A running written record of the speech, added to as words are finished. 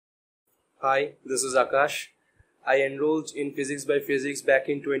Hi, this is Akash. I enrolled in Physics by Physics back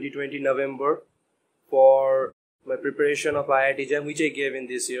in 2020 November for my preparation of IIT-JAM, which I gave in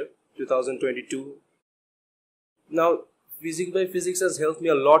this year, 2022. Now, Physics by Physics has helped me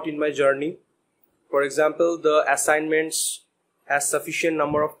a lot in my journey. For example, the assignments has sufficient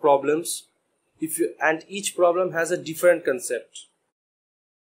number of problems, and each problem has a different concept.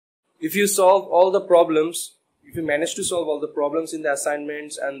 If you solve all the problems, if you manage to solve all the problems in the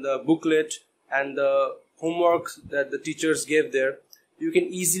assignments and the booklet and the homework that the teachers gave there, you can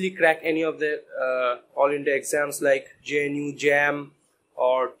easily crack any of the all India exams like JNU, JAM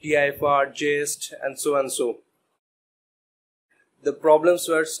or TIFR, JEST and so and so. The problems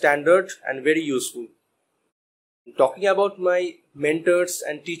were standard and very useful. Talking about my mentors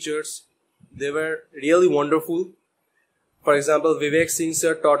and teachers, they were really wonderful. For example, Vivek Singh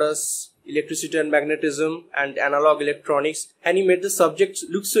sir taught us electricity and magnetism and analog electronics, and he made the subject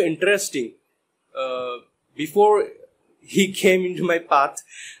look so interesting. Before he came into my path,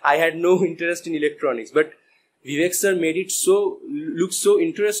 I had no interest in electronics, but Vivek sir made it look so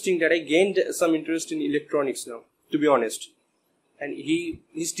interesting that I gained some interest in electronics now, to be honest. And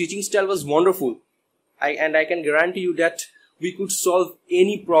his teaching style was wonderful. I can guarantee you that we could solve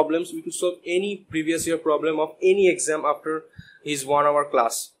any problems, we could solve any previous year problem of any exam after his 1 hour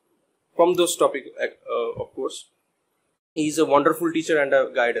class. From those topics, of course. He is a wonderful teacher and a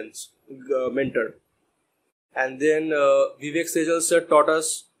mentor. And then Vivek Sejal sir taught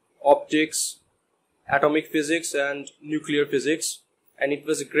us optics, atomic physics and nuclear physics. And it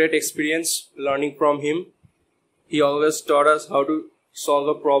was a great experience learning from him. He always taught us how to solve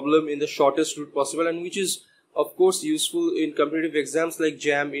a problem in the shortest route possible, and which is of course useful in competitive exams like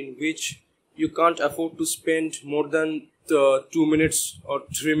JAM, in which you can't afford to spend more than 2 minutes or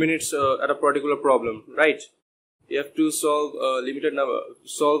 3 minutes at a particular problem, right? You have to solve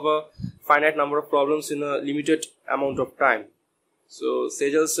a finite number of problems in a limited amount of time. So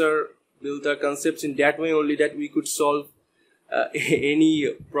Sejal sir built our concepts in that way only, that we could solve any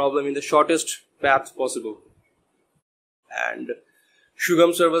problem in the shortest path possible. And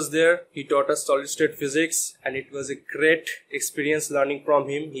Shugam sir was there. He taught us solid state physics, and it was a great experience learning from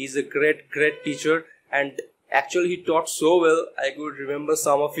him. He is a great teacher, and actually he taught so well I could remember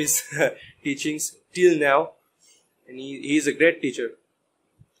some of his teachings till now, and he is a great teacher.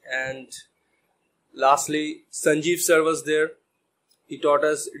 And lastly, Sanjeev sir was there. He taught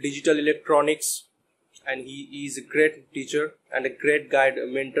us digital electronics, and he is a great teacher and a great guide, a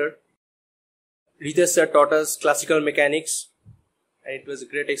mentor. Ritesh sir taught us classical mechanics, and it was a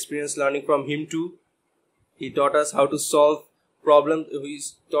great experience learning from him too. He taught us how to solve problems. He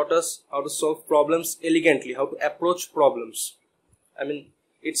taught us how to solve problems elegantly, how to approach problems. I mean,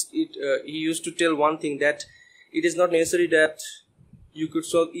 he used to tell one thing, that it is not necessary that you could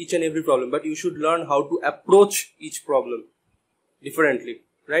solve each and every problem, but you should learn how to approach each problem differently,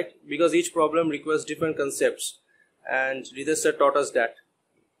 right? Because each problem requires different concepts, and Ritesh sir taught us that.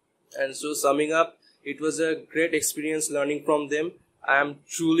 And so, summing up, it was a great experience learning from them. I am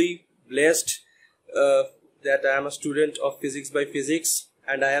truly blessed that I am a student of Physics by Physics,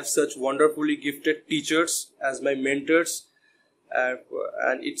 and I have such wonderfully gifted teachers as my mentors,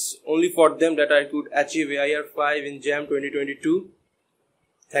 and it's only for them that I could achieve AIR 5 in JAM 2022.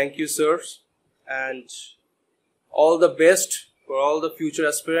 Thank you, sirs, and all the best for all the future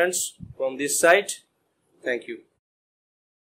aspirants from this side. Thank you.